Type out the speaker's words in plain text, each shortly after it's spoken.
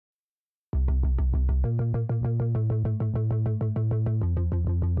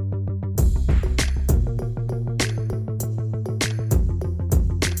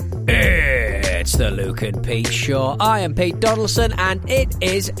the Luke and Pete Show. I am Pete Donaldson, and it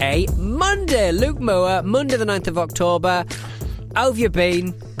is a Monday. Luke Moore, Monday the 9th of October. How have you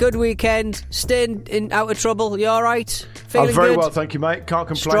been? Good weekend? Staying out of trouble? You alright? Feeling I'm very good? well, thank you, mate. Can't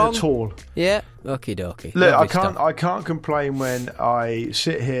complain Strong? at all. Yeah? Okie dokie. Look, Lovely I can't complain when I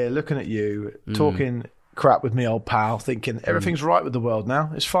sit here looking at you, talking crap with me old pal, thinking everything's right with the world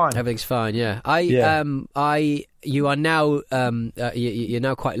now. It's fine. Everything's fine, yeah. You are now you're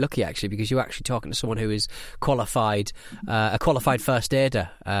now quite lucky actually, because you're actually talking to someone who is qualified, a qualified first aider,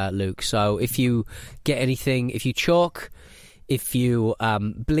 Luke. So if you get anything, if you choke, if you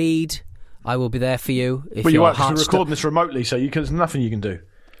bleed, I will be there for you. If well, you your are, because heart we're recording this remotely, so there's nothing you can do.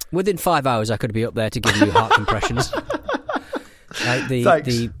 Within 5 hours, I could be up there to give you heart compressions. Like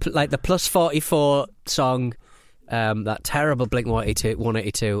the Plus 44 song, that terrible Blink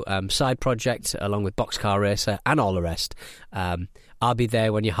 182 side project, along with Boxcar Racer and all the rest. I'll be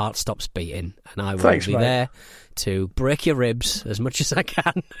there when your heart stops beating, and I will be there to break your ribs as much as I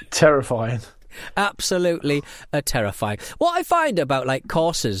can. Terrifying. Absolutely terrifying. What I find about like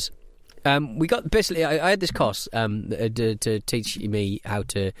courses, we got basically. I had this course to teach me how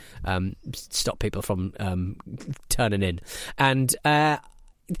to stop people from turning in, and the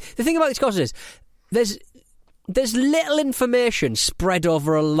thing about these courses is there's little information spread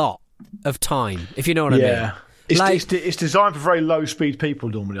over a lot of time. If you know what I mean. Yeah, it's designed for very low speed people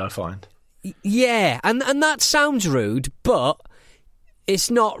normally, I find. Yeah, and that sounds rude, but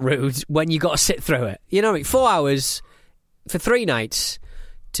it's not rude when you got to sit through it. You know what I mean? 4 hours for 3 nights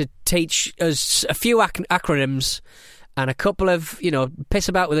to teach us a few acronyms and a couple of, piss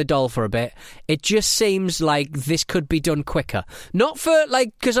about with a doll for a bit. It just seems like this could be done quicker. Not for,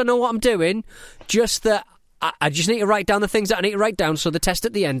 because I know what I'm doing, just that I just need to write down the things that I need to write down, so the test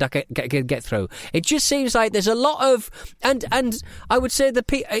at the end I can get through. It just seems like there's a lot of... And I would say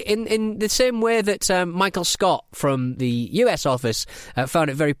in the same way that Michael Scott from the US office found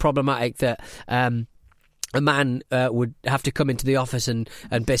it very problematic that... a man would have to come into the office and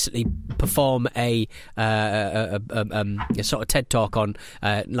basically perform a sort of TED talk on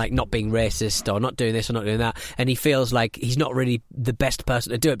not being racist or not doing this or not doing that, and he feels like he's not really the best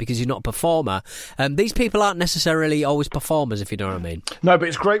person to do it because he's not a performer. These people aren't necessarily always performers, if you know what I mean. No, but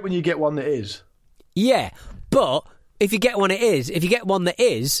it's great when you get one that is. Yeah, but if you get one that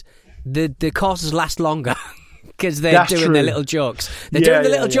is, the courses last longer. Because they're doing their little jokes. They're doing the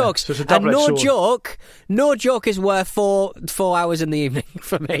little jokes. So and no joke is worth four hours in the evening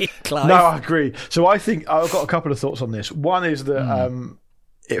for me, Clive. No, I agree. So I think I've got a couple of thoughts on this. One is that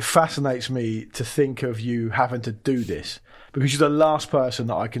it fascinates me to think of you having to do this, because you're the last person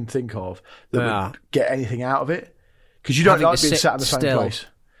that I can think of that would get anything out of it. Because you don't like being sat in the same place.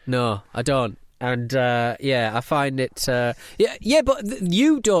 No, I don't. And I find it. But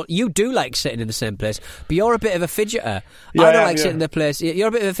you do like sitting in the same place, but you're a bit of a fidgeter. Yeah, I don't like sitting in the place. You're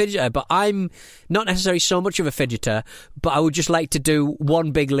a bit of a fidgeter, but I'm not necessarily so much of a fidgeter. But I would just like to do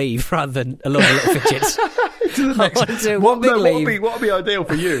one big leave rather than a load of little fidgets. What would be ideal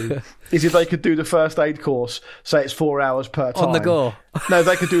for you is if they could do the first aid course. Say it's 4 hours per time on the go. No,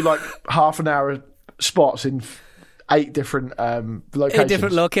 they could do like half an hour spots in 8 different locations. 8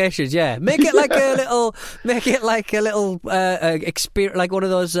 different locations, yeah. Make it like a little experience, like one of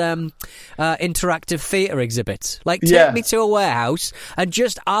those interactive theatre exhibits. Like, take me to a warehouse and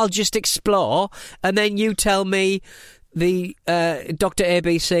I'll just explore, and then you tell me the Dr.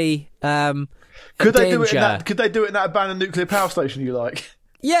 ABC could they danger. Could they do it in that abandoned nuclear power station you like?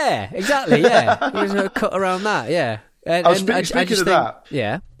 Yeah, exactly, yeah. You just cut around that, yeah. Speaking of that,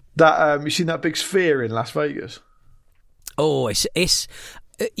 yeah. That, you seen that big sphere in Las Vegas? Oh, it's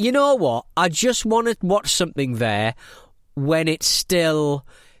you know what? I just want to watch something there when it's still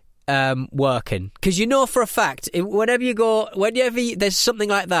working, because you know for a fact whenever there's something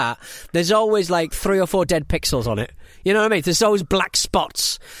like that, there's always like 3 or 4 dead pixels on it. You know what I mean? There's always black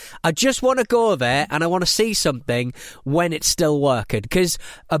spots. I just want to go there and I want to see something when it's still working, because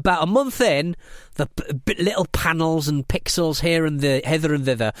about a month in, the little panels and pixels hither and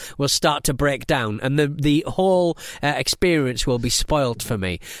thither will start to break down, and the whole experience will be spoilt for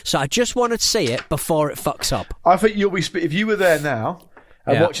me. So I just want to see it before it fucks up. I think you'll be if you were there now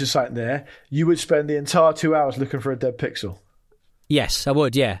and watching something there, you would spend the entire 2 hours looking for a dead pixel. Yes, I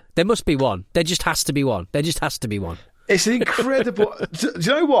would, yeah. There must be one. There just has to be one. It's an incredible... Do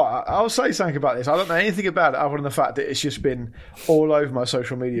you know what? I'll say something about this. I don't know anything about it other than the fact that it's just been all over my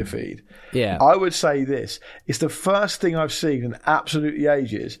social media feed. Yeah. I would say this. It's the first thing I've seen in absolutely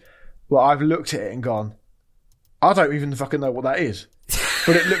ages where I've looked at it and gone, I don't even fucking know what that is.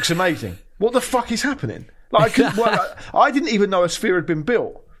 But it looks amazing. What the fuck is happening? I didn't even know a sphere had been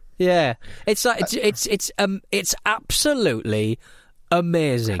built. Yeah, it's like it's absolutely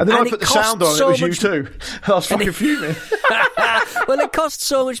amazing. And then I put the sound on. It was you too. I was fucking fuming. Well, it cost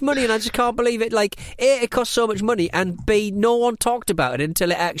so much money, and I just can't believe it. Like, A, it cost so much money, and B, no one talked about it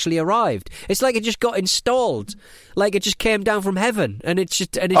until it actually arrived. It's like it just got installed, like it just came down from heaven, and it's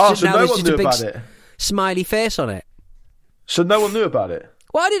just so now no it's one just knew a big about it. smiley face on it. So no one knew about it.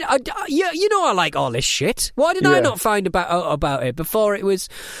 Why did you know I like all this shit? Why did I not find out about it before it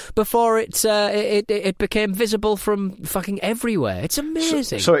became visible from fucking everywhere? It's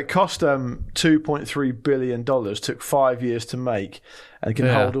amazing. So it cost $2.3 billion. Took 5 years to make, and can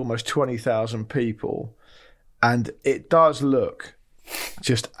hold almost 20,000 people. And it does look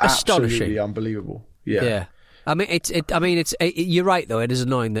just absolutely unbelievable. Yeah. Yeah. I mean, you're right though. It is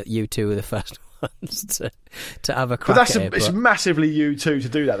annoying that you two are the first ones to have a crack at it. It's massively you two to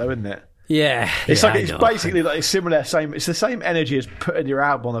do that though, isn't it? Yeah. It's basically like it's similar. It's the same energy as putting your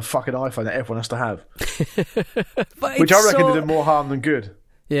album on a fucking iPhone that everyone has to have. Which I reckon did more harm than good.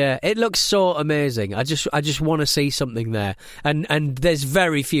 Yeah, it looks so amazing. I just want to see something there, and there's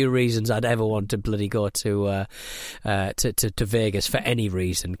very few reasons I'd ever want to bloody go to Vegas for any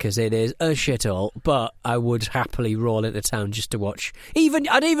reason, because it is a shithole. But I would happily roll into town just to watch.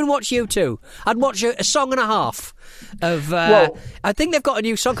 I'd even watch U2. I'd watch a song and a half of. I think they've got a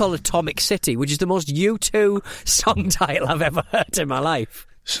new song called Atomic City, which is the most U2 song title I've ever heard in my life.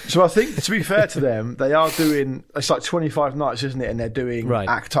 So I think, to be fair to them, they are doing. It's like 25 nights, isn't it? And they're doing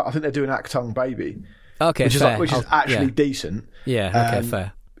I think they're doing Actung Baby. Okay, which fair. is actually decent. Yeah. Okay,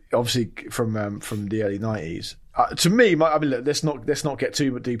 fair. Obviously from the early 90s. To me, look, let's not get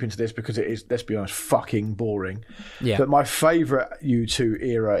too deep into this because it is, let's be honest, fucking boring. Yeah. But my favourite U2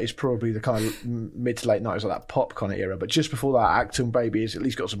 era is probably the kind of mid to late 90s, like that pop kind of era. But just before that, Actung Baby has at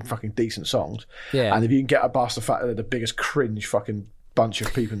least got some fucking decent songs. Yeah. And if you can get past the fact that they're the biggest cringe fucking bunch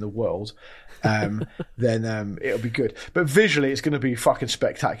of people in the world, then it'll be good. But visually, it's going to be fucking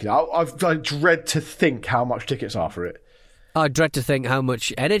spectacular. I dread to think how much tickets are for it. I dread to think how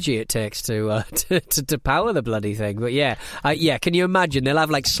much energy it takes to power the bloody thing. But can you imagine? They'll have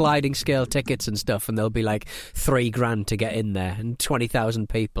like sliding scale tickets and stuff, and they'll be like $3,000 to get in there, and 20,000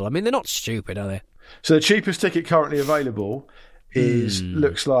 people. I mean, they're not stupid, are they? So the cheapest ticket currently available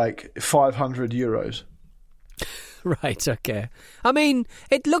looks like €500. Right, okay. I mean,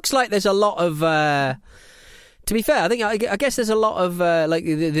 it looks like there's a lot of... to be fair, I guess there's a lot of... like,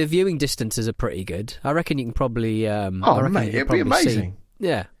 the viewing distances are pretty good. I reckon you can probably... mate, it'd be amazing.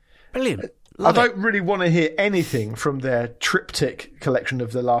 Yeah. Brilliant. I don't really want to hear anything from their triptych collection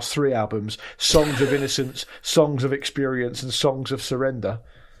of the last 3 albums, Songs of Innocence, Songs of Experience, and Songs of Surrender.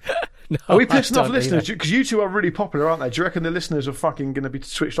 No, are we pissing off listeners? Because you two are really popular, aren't they? Do you reckon the listeners are fucking going to be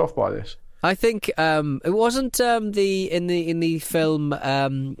switched off by this? I think it wasn't in the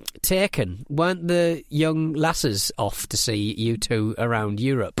film Taken. Weren't the young lasses off to see U2 around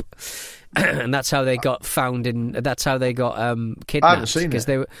Europe? And that's how they got found that's how they got kidnapped. I haven't seen it.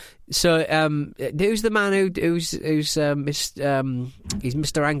 They were, so who's the man who's he's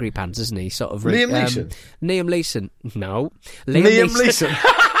Mr. Angry Pants, isn't he? Sort of Liam Leeson. Niam Leeson. No, Liam Leeson.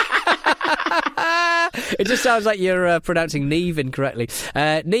 It just sounds like you're pronouncing Neve incorrectly.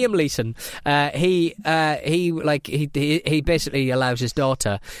 Niam Leeson, he basically allows his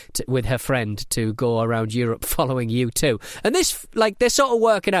daughter with her friend to go around Europe following U2, and this, like, they're sort of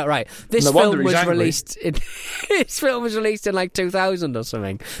working out right. This film was released in like 2000 or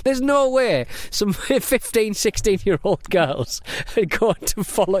something. There's no way some 15, 16-year-old girls are going to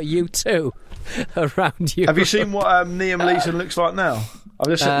follow U2 around Europe. Have you seen what Niam Leeson looks like now? I've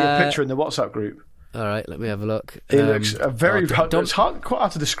just sent you a picture in the WhatsApp group. All right, let me have a look. He looks it's quite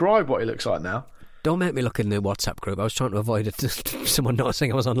hard to describe what he looks like now. Don't make me look in the WhatsApp group. I was trying to avoid someone noticing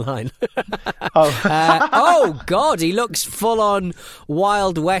I was online. Oh God, he looks full on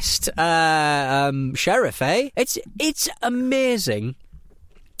Wild West sheriff, eh? It's amazing.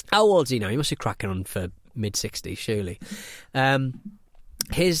 How old's he now? He must be cracking on for mid-60s, surely.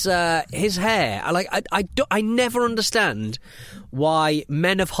 His hair, I never understand why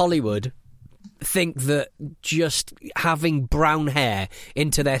men of Hollywood think that just having brown hair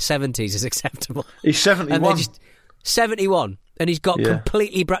into their 70s is acceptable. He's 71. And 71, and he's got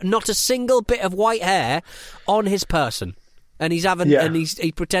completely brown, not a single bit of white hair on his person, and he's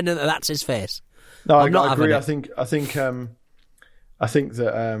pretending that that's his face. No, I agree. I think that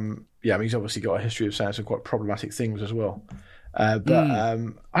he's obviously got a history of saying some quite problematic things as well. How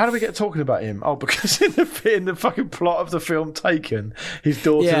do we get talking about him? Oh, because in the fucking plot of the film Taken, his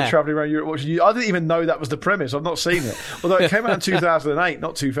daughter travelling around Europe watching you. I didn't even know that was the premise. I've not seen it. Although it came out in 2008,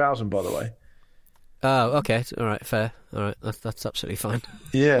 not 2000, by the way. Oh, okay. All right, fair. All right, that's absolutely fine.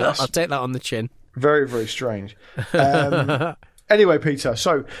 Yeah, I'll take that on the chin. Very, very strange. Anyway, Peter,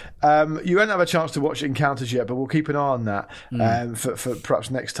 so you won't have a chance to watch Encounters yet, but we'll keep an eye on that for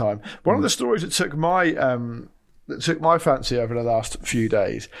perhaps next time. One of the stories that took my fancy over the last few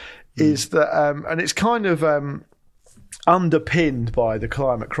days is that, and it's kind of underpinned by the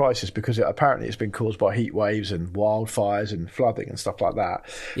climate crisis because apparently it's been caused by heat waves and wildfires and flooding and stuff like that.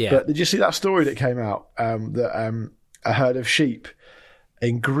 Yeah. But did you see that story that came out that a herd of sheep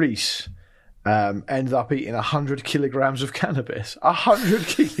in Greece ended up eating 100 kilograms of cannabis? 100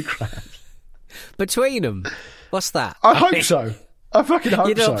 kilograms between them. What's that? I hope so. I fucking hope so.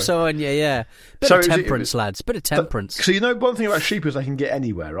 You'd hope so, and yeah. Bit of temperance, lads. Bit of temperance. So one thing about sheep is they can get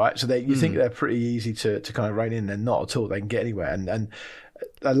anywhere, right? So you think they're pretty easy to kind of rein in. They're not at all. They can get anywhere. And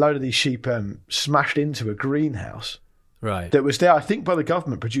a load of these sheep smashed into a greenhouse. Right. That was there, I think, by the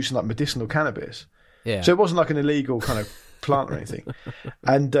government producing like medicinal cannabis. Yeah. So it wasn't like an illegal kind of plant or anything.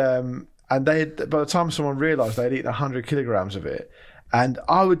 And they had, by the time someone realised they had eaten 100 kilograms of it, and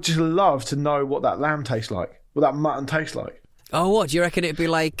I would just love to know what that lamb tastes like, what that mutton tastes like. Oh, what? Do you reckon it'd be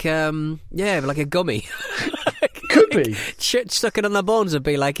like, like a gummy? Could be. Shit stuck in on the bones would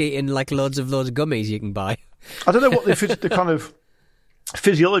be like eating like loads of gummies you can buy. I don't know what the kind of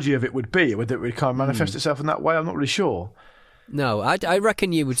physiology of it would be, whether it would kind of manifest itself in that way. I'm not really sure. No, I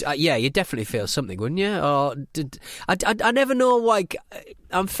reckon you would. You'd definitely feel something, wouldn't you? Or I never know. Like,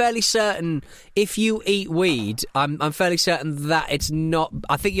 I'm fairly certain if you eat weed, I'm fairly certain that it's not.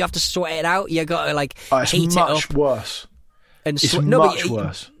 I think you have to sweat it out. You got to heat it up. It's much worse. It's much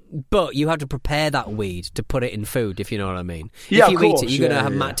worse. But you have to prepare that weed to put it in food, if you know what I mean. Yeah, if you of course, eat it, you're going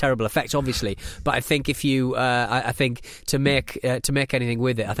to have terrible effects, obviously. But I think if you, I think to make anything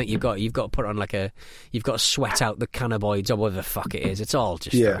with it, I think you've got to put on you've got to sweat out the cannabinoids or whatever the fuck it is. It's all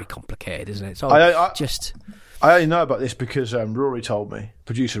just very complicated, isn't it? It's all I only know about this because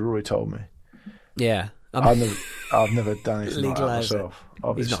producer Rory told me. Yeah. I've never done anything like that myself.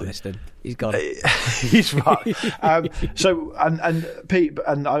 Obviously. He's not listening. He's gone. He's right. So Pete,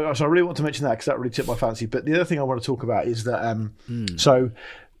 so I really want to mention that because that really tipped my fancy. But the other thing I want to talk about is that so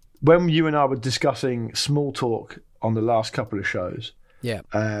when you and I were discussing small talk on the last couple of shows,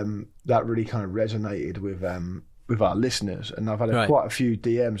 that really kind of resonated with our listeners, and I've had quite a few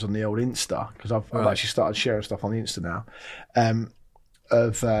DMs on the old Insta because I've actually started sharing stuff on the Insta now.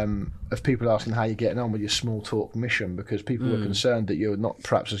 Of people asking how you're getting on with your small talk mission because people were concerned that you're not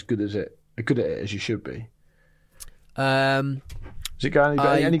perhaps as good at it as you should be. Is it going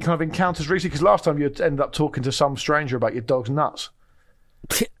any kind of encounters recently? Because last time you ended up talking to some stranger about your dog's nuts.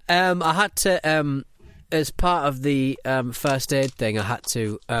 I had to, as part of the first aid thing, I had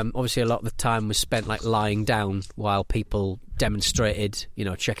to. Obviously, a lot of the time was spent lying down while people demonstrated,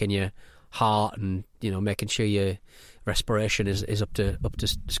 checking your heart and making sure your respiration is up to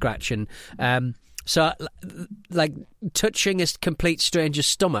scratch, and so touching a complete stranger's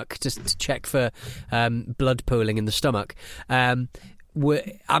stomach to check for blood pooling in the stomach.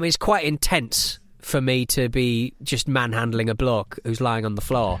 It's quite intense for me to be just manhandling a bloke who's lying on the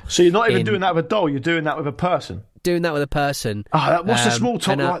floor. So you're not even doing that with a doll; you're doing that with a person. Doing that with a person. What's the small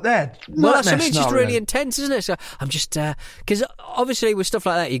talk like there? Well, that's something just really intense, isn't it? So I'm just because obviously with stuff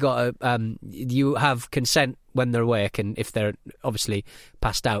like that, you got to you have consent when they're awake, and if they're obviously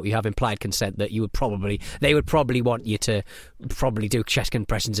passed out, you have implied consent that they would probably want you to probably do chest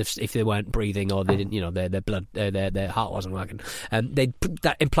compressions if they weren't breathing or they didn't, their blood, their heart wasn't working.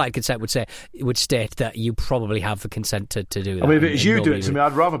 That implied consent would state that you probably have the consent to do that. I mean, if it's you doing it to me,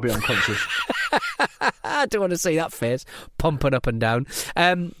 I'd rather be unconscious. I don't want to see that face pumping up and down.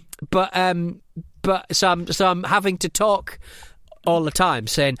 But so I'm having to talk all the time,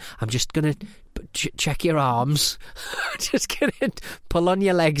 saying I'm just gonna check your arms, just gonna pull on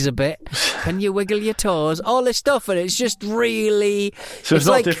your legs a bit. Can you wiggle your toes? All this stuff, and it's just really. So it's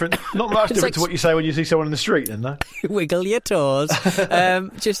not different, not much different to what you say when you see someone in the street, then, no? Wiggle your toes.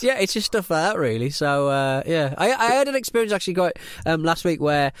 It's just stuff like that, really. So I had an experience actually last week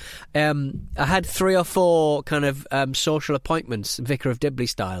where I had 3 or 4 kind of social appointments, Vicar of Dibley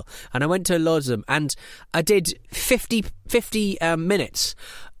style, and I went to loads of them, and I did 50 minutes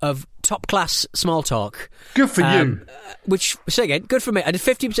of top class small talk. Good for you. Which, say again, good for me. I did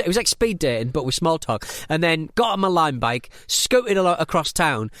 50%. It was like speed dating, but with small talk. And then got on my Lime bike, scooted across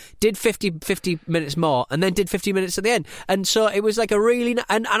town, did 50 minutes more, and then did 50 minutes at the end. And so it was like a really...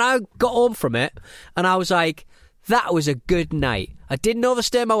 And I got home from it, and I was like, that was a good night. I didn't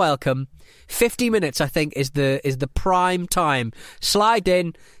overstay my welcome. 50 minutes, I think, is the prime time. Slide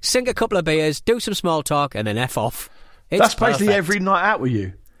in, sink a couple of beers, do some small talk, and then F off. That's basically every night out with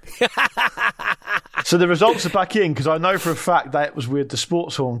you. So the results are back in, because I know for a fact that it was with the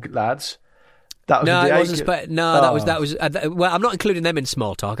Sports Horn lads. That was No, with the it wasn't. That was. Well, I'm not including them in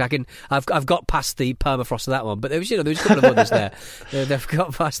small talk. I've got past the permafrost of that one, but there was a couple of others there. They've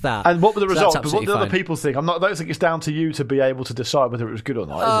got past that. And what were the results? That's What did other absolutely people think? I don't think it's down to you to be able to decide whether it was good or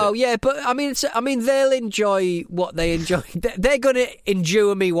not. Is it? Yeah, but I mean, they'll enjoy what they enjoy. They're going to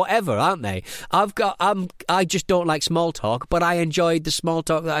endure me whatever, aren't they? I just don't like small talk, but I enjoyed the small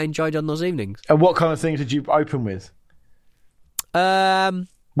talk that I enjoyed on those evenings. And what kind of things did you open with?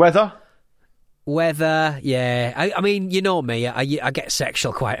 Weather, yeah. I mean, you know me. I get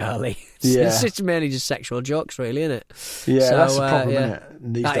sexual quite early. It's mainly just sexual jokes, really, isn't it? Yeah, so, that's the problem, isn't it?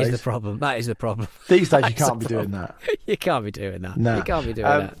 These days. That is the problem. These days, you can't be doing that. You can't be doing that. No. You can't be doing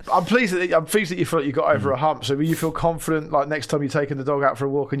that. I'm pleased that you feel like you got over a hump. So, will you feel confident, like next time you're taking the dog out for a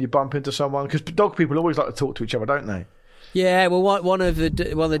walk and you bump into someone? Because dog people always like to talk to each other, don't they? Yeah, well, one of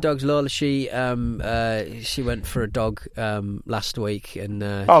the dogs, Lola, she went for a dog last week, and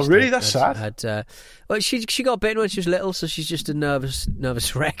really? That's sad. Well, she got bitten when she was little, so she's just a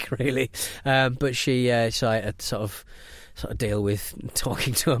nervous wreck, really. But so I had to sort of deal with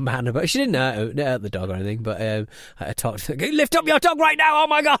talking to a man about. She didn't hurt the dog or anything, but I talked to her. Lift up your dog right now! Oh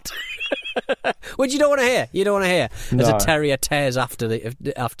my god! Which you don't want to hear. You don't want to hear as a terrier tears after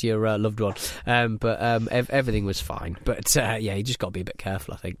your loved one. But everything was fine. But you just got to be a bit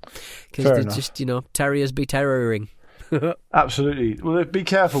careful, I think, because just terriers be terroring. Absolutely. Well, be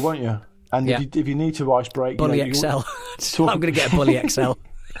careful, won't you? And if you need to ice break, Bully XL. I'm going to get a Bully XL.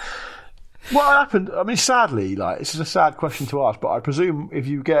 What happened? I mean, sadly, this is a sad question to ask, but I presume if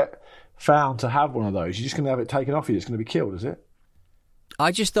you get found to have one of those, you're just going to have it taken off you. It's going to be killed, is it?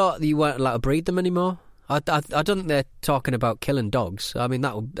 I just thought that you weren't allowed to breed them anymore. I don't think they're talking about killing dogs. I mean,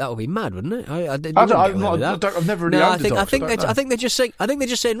 that would be mad, wouldn't it? I've never really owned a dog. I think they're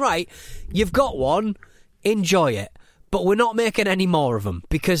just saying, right, you've got one, enjoy it. But we're not making any more of them,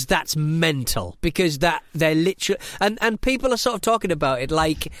 because that's mental. Because they're literally... And people are sort of talking about it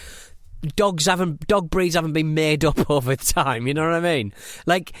like dog breeds haven't been made up over time, you know what I mean?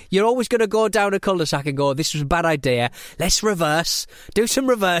 Like, you're always going to go down a cul-de-sac and go, this was a bad idea, let's do some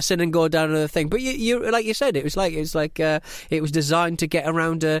reversing and go down another thing. But you like you said, it was designed to get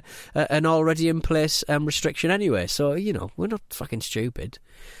around an already in place restriction anyway. So, we're not fucking stupid.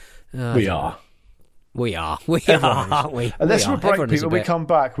 We are. We are, aren't we? Unless we're break people, we come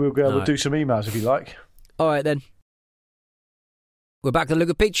back, we'll do some emails if you like. All right, then. We're back to the Luke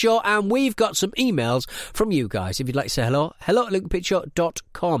and Pete Show, and we've got some emails from you guys. If you'd like to say hello at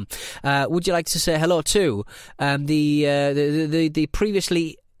lukeandpeteshow.com. Would you like to say hello to the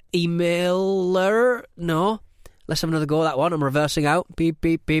previously emailer? No? Let's have another go at that one. I'm reversing out. Beep,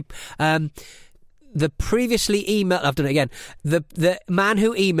 beep, beep. The previously emailed... I've done it again. The man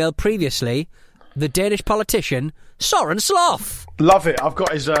who emailed previously, the Danish politician, Soren Sloth. Love it. I've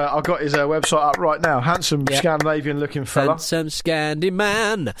got his website up right now. Handsome, Scandinavian-looking fella. Handsome Scandi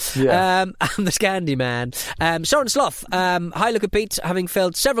man. Yeah. I'm the Scandi man. Soren Sloth. Hi, Luke and Pete. Having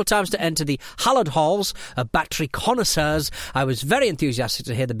failed several times to enter the hallowed halls of battery connoisseurs, I was very enthusiastic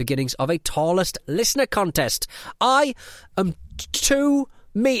to hear the beginnings of a tallest listener contest. I am 2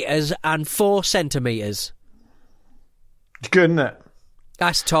 meters and 4 centimeters. It's good, isn't it?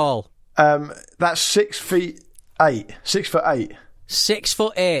 That's tall. That's 6 feet 8. 6 foot 8. 6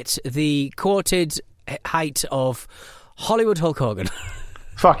 foot 8. The quoted height of Hollywood Hulk Hogan.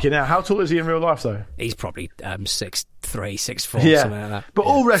 Fucking hell. How tall is he in real life, though? He's probably 6'3", 6'4", something like that. But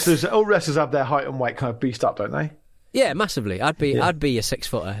all wrestlers have their height and weight kind of beefed up, don't they? Yeah, massively. I'd be a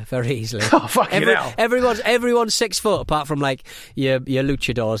 6-footer very easily. Oh, fucking hell. Everyone's 6 foot, apart from like your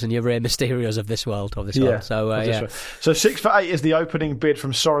luchadors and your Rey Mysterios of this world. So So 6 foot 8 is the opening bid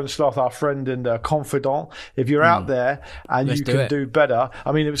from Soren Sloth, our friend and confidant. If you're out there and you can do better,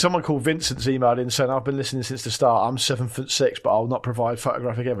 I mean, someone called Vincent's emailed in saying, I've been listening since the start. I'm 7'6", but I'll not provide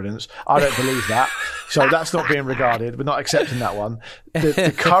photographic evidence. I don't believe that. So that's not being regarded. We're not accepting that one.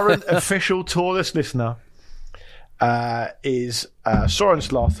 The current official tallest listener is Soren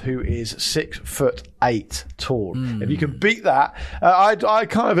Sloth, who is 6'8" tall. If you can beat that, I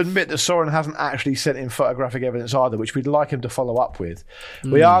kind of admit that Soren hasn't actually sent in photographic evidence either, which we'd like him to follow up with.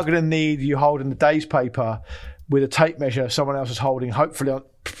 We are going to need you holding the day's paper with a tape measure someone else is holding, hopefully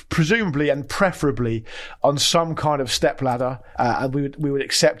presumably and preferably on some kind of step ladder, and we would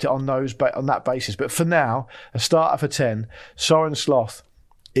accept it on that basis. But for now, a starter for 10, Soren Sloth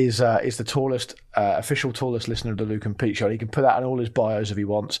is the tallest, official tallest listener of the Luke and Pete Show. He can put that in all his bios if he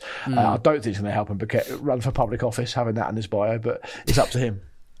wants. I don't think it's going to help him run for public office, having that in his bio, but it's up to him.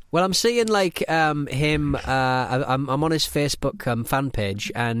 Well, I'm seeing like him. I'm on his Facebook fan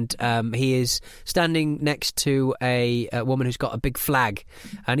page, and he is standing next to a woman who's got a big flag,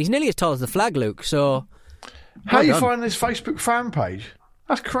 and he's nearly as tall as the flag, Luke. So, how are you finding this Facebook fan page?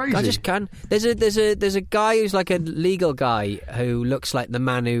 That's crazy. I just can. There's a guy who's like a legal guy who looks like the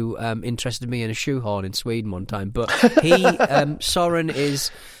man who interested me in a shoehorn in Sweden one time. But he Soren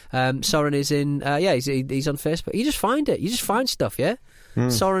is in he's on Facebook. You just find it. You just find stuff. Yeah.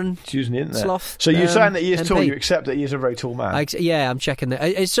 Soren using the internet. Sloth. So you're saying that he is MP. tall. You accept that he is a very tall man. I'm checking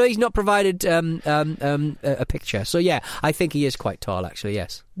that. So he's not provided a picture. So yeah, I think he is quite tall. Actually,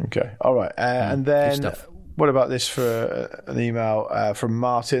 yes. Okay. All right. And then. What about this for an email from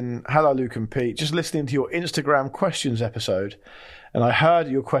Martin? Hello, Luke and Pete. Just listening to your Instagram questions episode, and I heard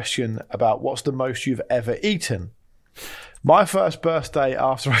your question about what's the most you've ever eaten. My first birthday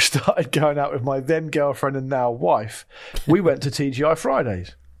after I started going out with my then girlfriend and now wife, we went to TGI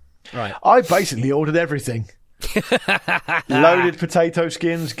Fridays. Right. I basically ordered everything. Loaded potato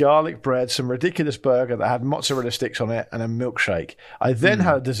skins, garlic bread, some ridiculous burger that had mozzarella sticks on it, and a milkshake. I then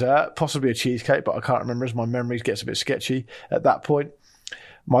had a dessert, possibly a cheesecake, but I can't remember as my memory gets a bit sketchy at that point.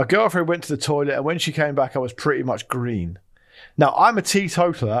 My girlfriend went to the toilet, and when she came back, I was pretty much green. Now, I'm a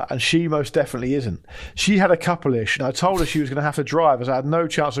teetotaler, and she most definitely isn't. She had a couple-ish, and I told her she was going to have to drive as I had no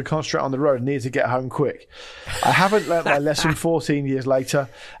chance to concentrate on the road and needed to get home quick. I haven't learnt my lesson 14 years later,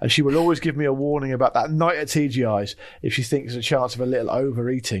 and she will always give me a warning about that night at TGI's if she thinks there's a chance of a little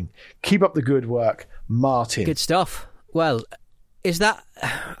overeating. Keep up the good work, Martin. Good stuff. Well, is that...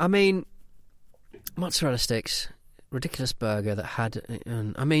 I mean, mozzarella sticks, ridiculous burger that had...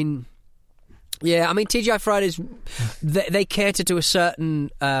 Yeah, I mean, TGI Fridays, they cater to a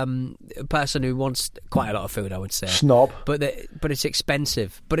certain person who wants quite a lot of food, I would say. Snob. But it's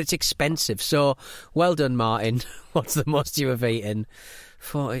expensive. So, well done, Martin. What's the most you have eaten?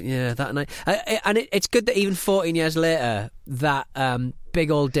 14, yeah, that night. And it's good that even 14 years later, that big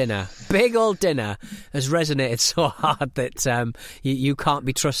old dinner has resonated so hard that you can't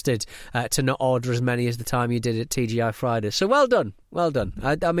be trusted to not order as many as the time you did at TGI Fridays. So, well done.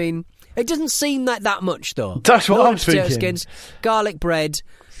 I mean... It doesn't seem like that much, though. That's what I'm thinking. Skins, garlic bread,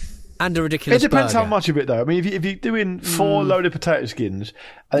 and a ridiculous It depends burger. how much of it, though. I mean, if you're doing 4 loaded potato skins,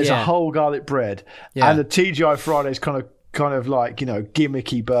 and there's a whole garlic bread, and the TGI Fridays kind of like,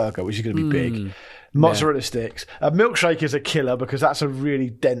 gimmicky burger, which is going to be big, mozzarella sticks, a milkshake is a killer because that's a really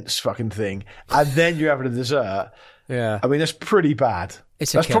dense fucking thing, and then you're having a dessert. Yeah, I mean, that's pretty bad.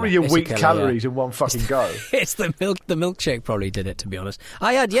 That's probably your week's calories in one fucking go. It's the milkshake probably did it, to be honest.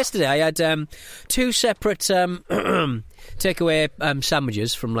 I had 2 separate takeaway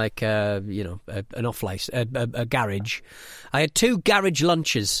sandwiches from like an off-lice, a garage. I had 2 garage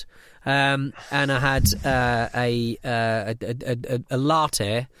lunches, and I had a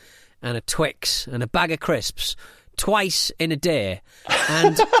latte and a Twix and a bag of crisps twice in a day,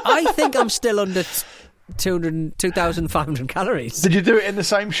 and I think I'm still under 2,500 calories. Did you do it in the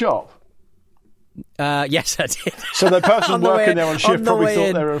same shop? Yes, I did. So the person working there on shift probably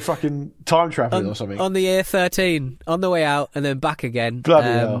thought they were fucking time travelling or something. On the A13, on the way out and then back again. Bloody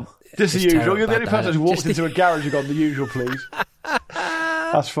hell. Just the usual. You're the only person who's walked into a garage and gone, the usual, please.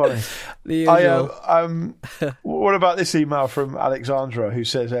 That's funny. The usual. What about this email from Alexandra, who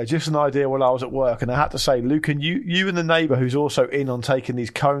says, just an idea while I was at work, and I had to say, Luke, and you and the neighbour who's also in on taking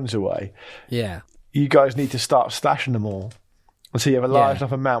these cones away. Yeah. You guys need to start stashing them all. And so you have a large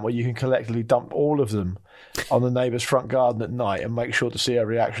enough amount where you can collectively dump all of them on the neighbour's front garden at night and make sure to see her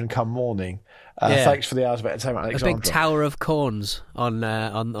reaction come morning. Thanks for the hours of entertainment, Alexandra. A big tower of corns on I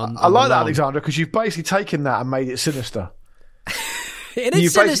like that, Alexandra, because you've basically taken that and made it sinister. It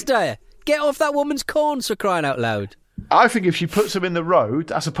is sinister. Get off that woman's corns, for crying out loud. I think if she puts them in the road,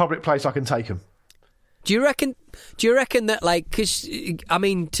 that's a public place I can take them. Do you reckon that, like, because, I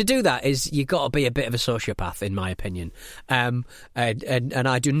mean, to do that is you've got to be a bit of a sociopath, in my opinion. And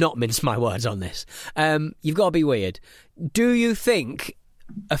I do not mince my words on this. You've got to be weird. Do you think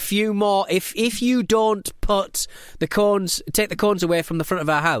a few more, if you don't take the corns away from the front of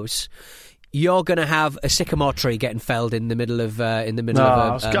our house, you're going to have a sycamore tree getting felled in the middle of a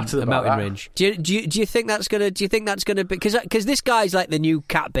mountain range. Do you think that's going to because this guy's like the new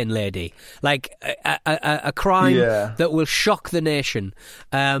cat bin lady, like a crime that will shock the nation.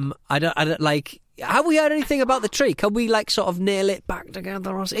 I don't like. Have we heard anything about the tree? Can we like sort of nail it back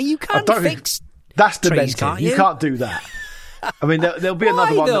together? Or you can't fix. That's demented. Can't you can't do that. I mean, there'll be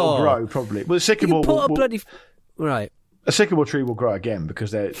another one that'll grow probably. Well, the sycamore right. A sycamore tree will grow again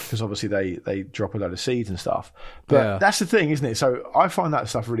because obviously they drop a load of seeds and stuff. But that's the thing, isn't it? So I find that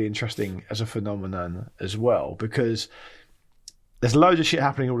stuff really interesting as a phenomenon as well, because there's loads of shit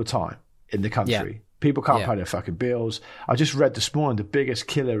happening all the time in the country. Yeah. People can't pay their fucking bills. I just read this morning the biggest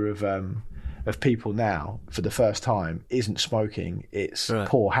killer of people now for the first time isn't smoking, it's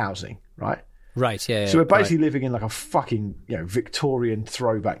poor housing, right? Right, yeah. So we're basically living in like a fucking Victorian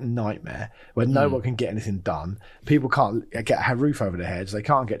throwback nightmare where no one can get anything done. People can't get a roof over their heads. They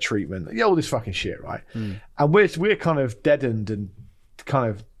can't get treatment. All this fucking shit, right? And we're kind of deadened and kind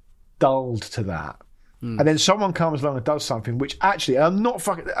of dulled to that. And then someone comes along and does something which actually, I'm not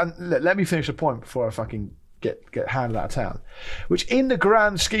fucking. And let me finish the point before I fucking get handed out of town. Which, in the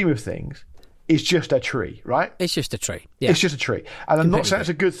grand scheme of things, is just a tree, right? It's just a tree. Yeah. It's just a tree. And I'm not saying it's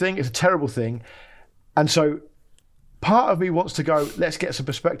a good thing, it's a terrible thing. And so part of me wants to go, let's get some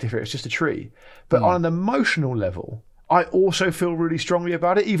perspective here, it's just a tree. But on an emotional level, I also feel really strongly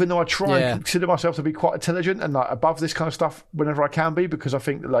about it, even though I try and consider myself to be quite intelligent and like above this kind of stuff whenever I can be, because I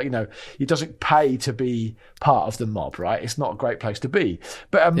think that, it doesn't pay to be part of the mob, right? It's not a great place to be.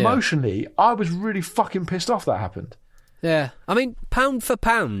 But emotionally, I was really fucking pissed off that happened. Yeah. I mean, pound for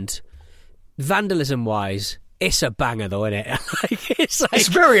pound, vandalism-wise, it's a banger, though, isn't it? It's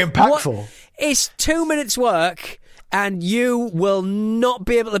very impactful. It's 2 minutes' work, and you will not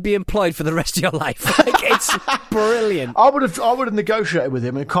be able to be employed for the rest of your life. It's brilliant. I would have negotiated with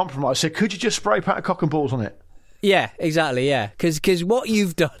him and compromised. Said, could you just spray paint a cock and balls on it? Yeah, exactly. Yeah, because what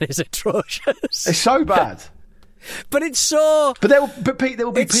you've done is atrocious. It's so bad. But it's so. But Pete, there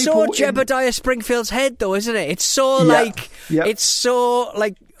will be it's people. It's so Jebediah Springfield's head, though, isn't it? It's so It's so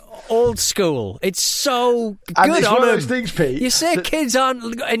old school. It's so good. And it's on one of them. those things, Pete. You say kids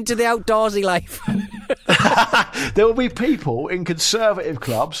aren't into the outdoorsy life. There will be people in conservative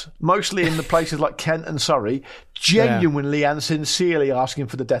clubs, mostly in the places like Kent and Surrey, genuinely and sincerely asking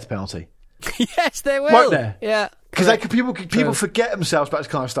for the death penalty. Yes, they will. Won't there? Yeah. Because people forget themselves about this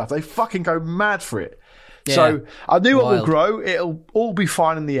kind of stuff. They fucking go mad for it. Yeah. So I knew it will grow. It'll all be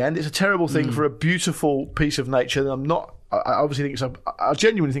fine in the end. It's a terrible thing for a beautiful piece of nature. And I obviously think I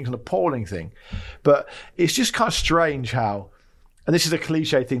genuinely think it's an appalling thing. But it's just kind of strange how, and this is a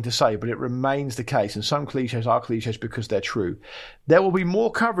cliche thing to say, but it remains the case. And some cliches are cliches because they're true. There will be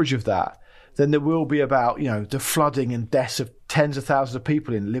more coverage of that than there will be about, the flooding and deaths of tens of thousands of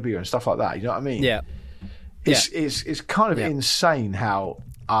people in Libya and stuff like that. You know what I mean? Yeah. It's kind of insane how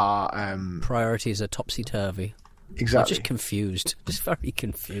our priorities are topsy-turvy. Exactly. I'm just confused. Just very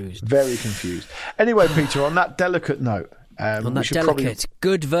confused. Very confused. Anyway, Peter, on that delicate note, on that delicate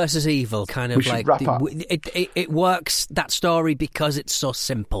good versus evil kind of like wrap up. It works, that story, because it's so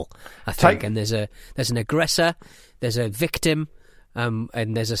simple, I think. And there's an aggressor, there's a victim, and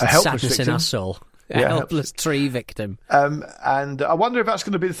there's a sadness victim in our soul. A helpless tree victim. And I wonder if that's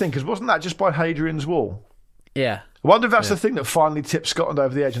going to be the thing, because wasn't that just by Hadrian's Wall? Yeah. I wonder if that's the thing that finally tips Scotland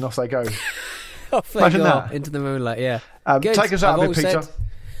over the edge and off they go. Imagine that. Into the moonlight, yeah. Take us out a bit, Peter.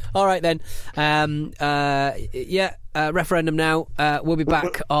 All right, then. Referendum now. We'll be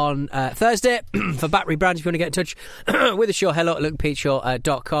back on Thursday for Battery Brand. If you want to get in touch with the show,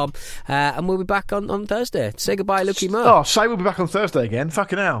 hello@lukepeatshow.com. And we'll be back on Thursday. Say goodbye, Lukey Mo. Oh, say we'll be back on Thursday again.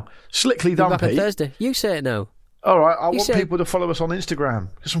 Fucking hell. Slickly done, Pete. On Thursday. You say it now. All right, I want people to follow us on Instagram.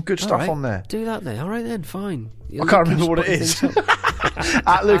 There's some good stuff on there. Do that then. All right then, fine. I can't remember what it is.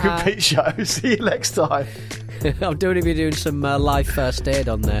 At Luke and Pete Show. See you next time. I'm doing if you're doing some live first aid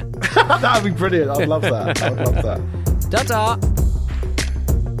on there. That would be brilliant. I'd love that. I'd love that. Ta-ta.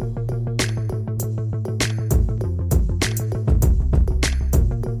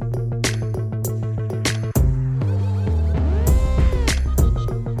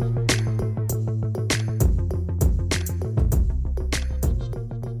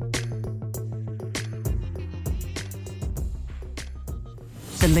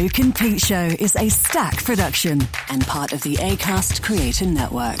 The Luke and Pete Show is a Stack production and part of the Acast Creator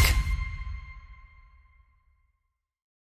Network.